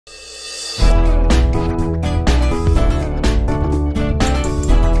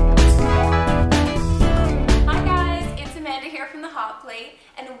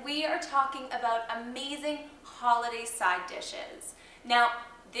amazing holiday side dishes. Now,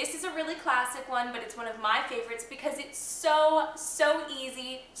 this is a really classic one, but it's one of my favorites because it's so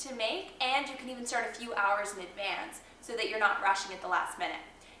easy to make, and you can even start a few hours in advance so that you're not rushing at the last minute.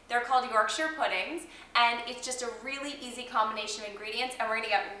 They're called Yorkshire puddings, and it's just a really easy combination of ingredients, and we're gonna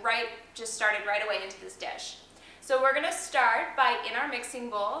get just started right away into this dish. So we're gonna start by, in our mixing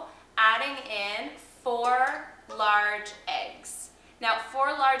bowl, adding in 4 large eggs. Now,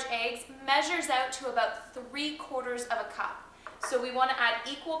 4 large eggs measures out to about 3/4 of a cup. So we wanna add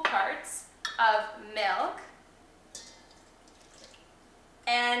equal parts of milk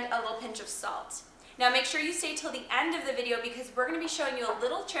and a little pinch of salt. Now make sure you stay till the end of the video because we're going to be showing you a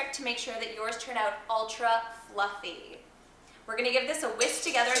little trick to make sure that yours turn out ultra fluffy. We're going to give this a whisk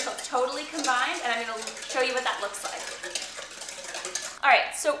together until it's totally combined, and I'm going to show you what that looks like.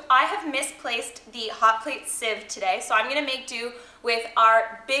 Alright, so I have misplaced the hot plate sieve today, so I'm going to make do with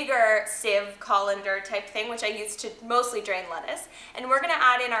our bigger sieve colander type thing, which I use to mostly drain lettuce, and we're going to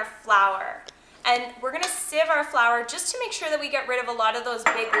add in our flour. And we're going to sieve our flour just to make sure that we get rid of a lot of those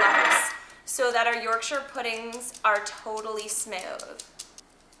big lumps, so that our Yorkshire puddings are totally smooth.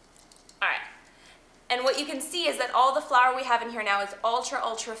 Alright, and what you can see is that all the flour we have in here now is ultra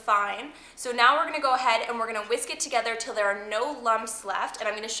fine. So now we're going to go ahead and we're going to whisk it together till there are no lumps left, and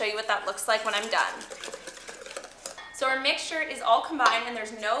I'm going to show you what that looks like when I'm done. So our mixture is all combined and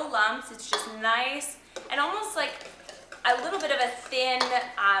there's no lumps, it's just nice and almost like a little bit of a thin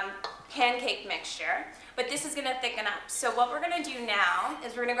pancake mixture. But this is going to thicken up. So what we're going to do now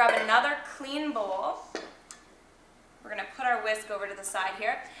is we're going to grab another clean bowl. We're going to put our whisk over to the side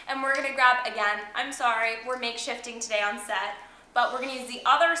here. And we're going to grab, again, I'm sorry, we're makeshifting today on set, but we're going to use the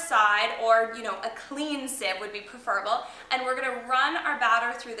other side, or, you know, a clean sieve would be preferable. And we're going to run our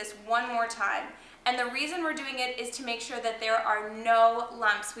batter through this one more time. And the reason we're doing it is to make sure that there are no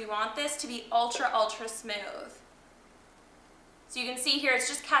lumps. We want this to be ultra smooth. So you can see here it's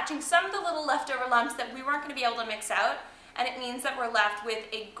just catching some of the little leftover lumps that we weren't going to be able to mix out, and it means that we're left with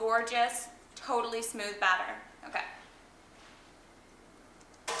a gorgeous, totally smooth batter. Okay.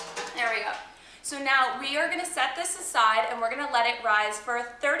 There we go. So now we are going to set this aside and we're going to let it rise for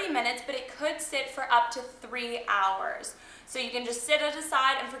 30 minutes, but it could sit for up to 3 hours. So you can just sit it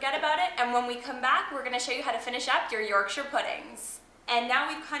aside and forget about it, and when we come back, we're going to show you how to finish up your Yorkshire puddings. And now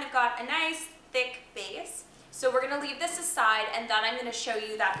we've kind of got a nice, thick base. So we're going to leave this aside, and then I'm going to show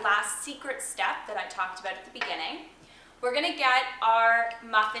you that last secret step that I talked about at the beginning. We're going to get our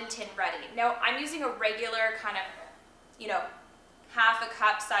muffin tin ready. Now, I'm using a regular kind of, you know, 1/2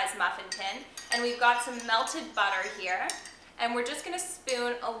 cup size muffin tin, and we've got some melted butter here, and we're just going to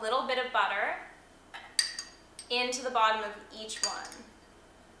spoon a little bit of butter into the bottom of each one.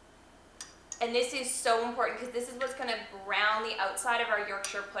 And this is so important because this is what's going to brown the outside of our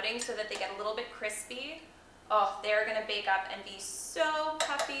Yorkshire pudding so that they get a little bit crispy. Oh, they're going to bake up and be so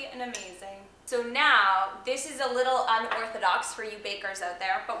puffy and amazing. So now, this is a little unorthodox for you bakers out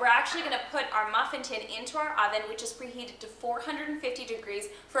there, but we're actually going to put our muffin tin into our oven, which is preheated to 450 degrees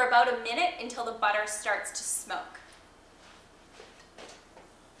for about a minute until the butter starts to smoke.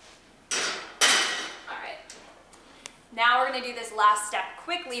 Alright, now we're going to do this last step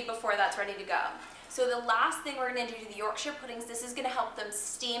quickly before that's ready to go. So the last thing we're going to do to the Yorkshire puddings, this is going to help them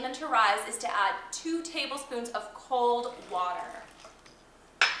steam and to rise, is to add 2 tablespoons of cold water.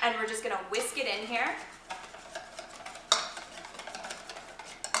 And we're just going to whisk it in here.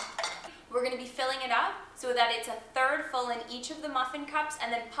 We're going to be filling it up so that it's 1/3 full in each of the muffin cups,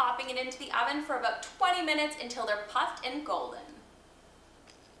 and then popping it into the oven for about 20 minutes until they're puffed and golden.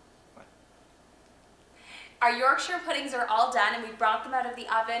 Our Yorkshire puddings are all done, and we brought them out of the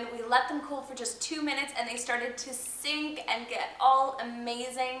oven. We let them cool for just 2 minutes, and they started to sink and get all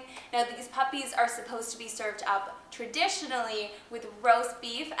amazing. Now, these puppies are supposed to be served up traditionally with roast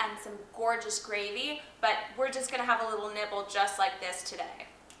beef and some gorgeous gravy, but we're just going to have a little nibble just like this today.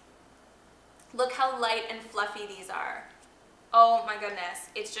 Look how light and fluffy these are. Oh my goodness,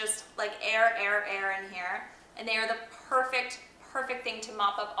 it's just like air in here, and they are the perfect thing to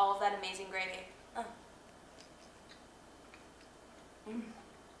mop up all of that amazing gravy. Oh.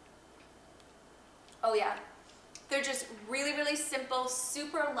 Oh yeah, they're just really simple,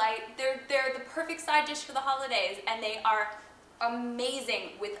 super light. They're the perfect side dish for the holidays, and they are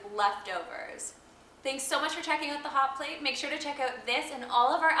amazing with leftovers. Thanks so much for checking out The Hot Plate. Make sure to check out this and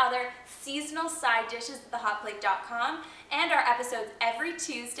all of our other seasonal side dishes at thehotplate.com, and our episodes every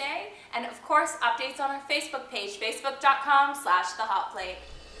Tuesday, and of course updates on our Facebook page, facebook.com/thehotplate.